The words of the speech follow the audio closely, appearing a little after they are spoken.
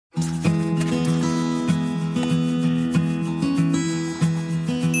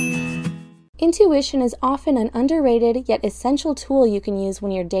Intuition is often an underrated yet essential tool you can use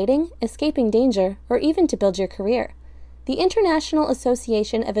when you're dating, escaping danger, or even to build your career. The International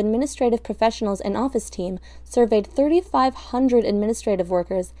Association of Administrative Professionals and Office Team surveyed 3,500 administrative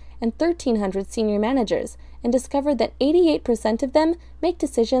workers and 1,300 senior managers and discovered that 88% of them make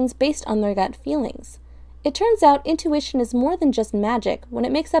decisions based on their gut feelings. It turns out intuition is more than just magic when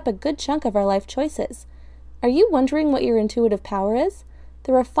it makes up a good chunk of our life choices. Are you wondering what your intuitive power is?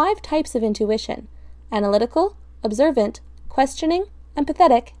 There are 5 types of intuition: analytical, observant, questioning,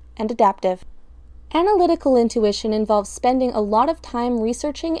 empathetic, and adaptive. Analytical intuition involves spending a lot of time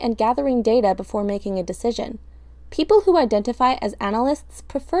researching and gathering data before making a decision. People who identify as analysts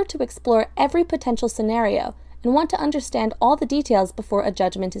prefer to explore every potential scenario and want to understand all the details before a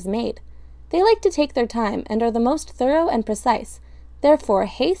judgment is made. They like to take their time and are the most thorough and precise. Therefore,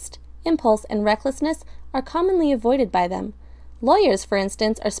 haste, impulse, and recklessness are commonly avoided by them. Lawyers, for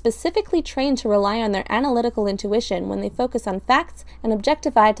instance, are specifically trained to rely on their analytical intuition when they focus on facts and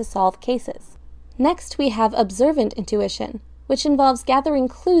objectify to solve cases. Next, we have observant intuition, which involves gathering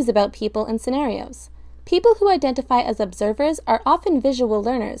clues about people and scenarios. People who identify as observers are often visual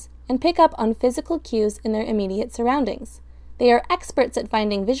learners and pick up on physical cues in their immediate surroundings. They are experts at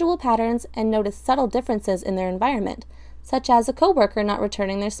finding visual patterns and notice subtle differences in their environment, such as a coworker not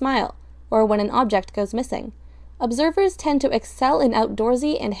returning their smile, or when an object goes missing. Observers tend to excel in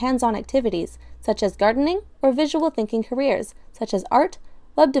outdoorsy and hands-on activities, such as gardening or visual thinking careers, such as art,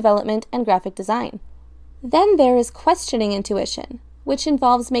 web development, and graphic design. Then there is questioning intuition, which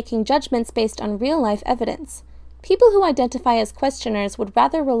involves making judgments based on real-life evidence. People who identify as questioners would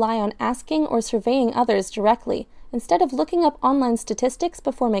rather rely on asking or surveying others directly, instead of looking up online statistics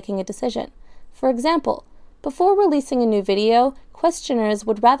before making a decision. For example, before releasing a new video, questioners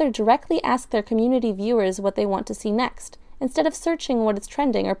would rather directly ask their community viewers what they want to see next, instead of searching what is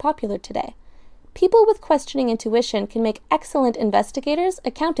trending or popular today. People with questioning intuition can make excellent investigators,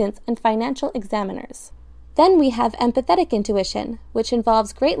 accountants, and financial examiners. Then we have empathetic intuition, which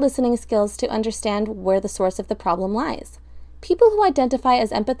involves great listening skills to understand where the source of the problem lies. People who identify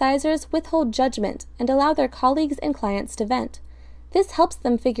as empathizers withhold judgment and allow their colleagues and clients to vent. This helps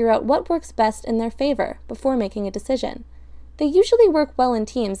them figure out what works best in their favor before making a decision. They usually work well in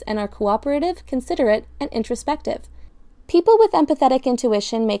teams and are cooperative, considerate, and introspective. People with empathetic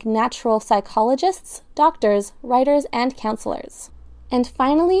intuition make natural psychologists, doctors, writers, and counselors. And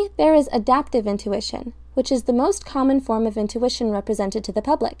finally, there is adaptive intuition, which is the most common form of intuition represented to the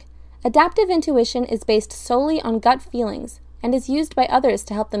public. Adaptive intuition is based solely on gut feelings and is used by others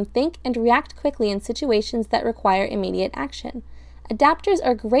to help them think and react quickly in situations that require immediate action. Adapters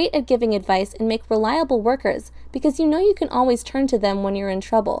are great at giving advice and make reliable workers because you know you can always turn to them when you're in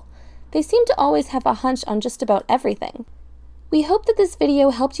trouble. They seem to always have a hunch on just about everything. We hope that this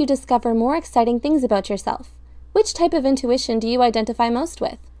video helped you discover more exciting things about yourself. Which type of intuition do you identify most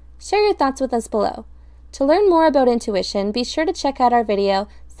with? Share your thoughts with us below. To learn more about intuition, be sure to check out our video,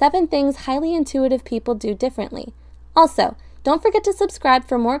 7 Things Highly Intuitive People Do Differently. Also, don't forget to subscribe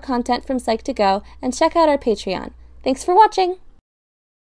for more content from Psych2Go and check out our Patreon. Thanks for watching!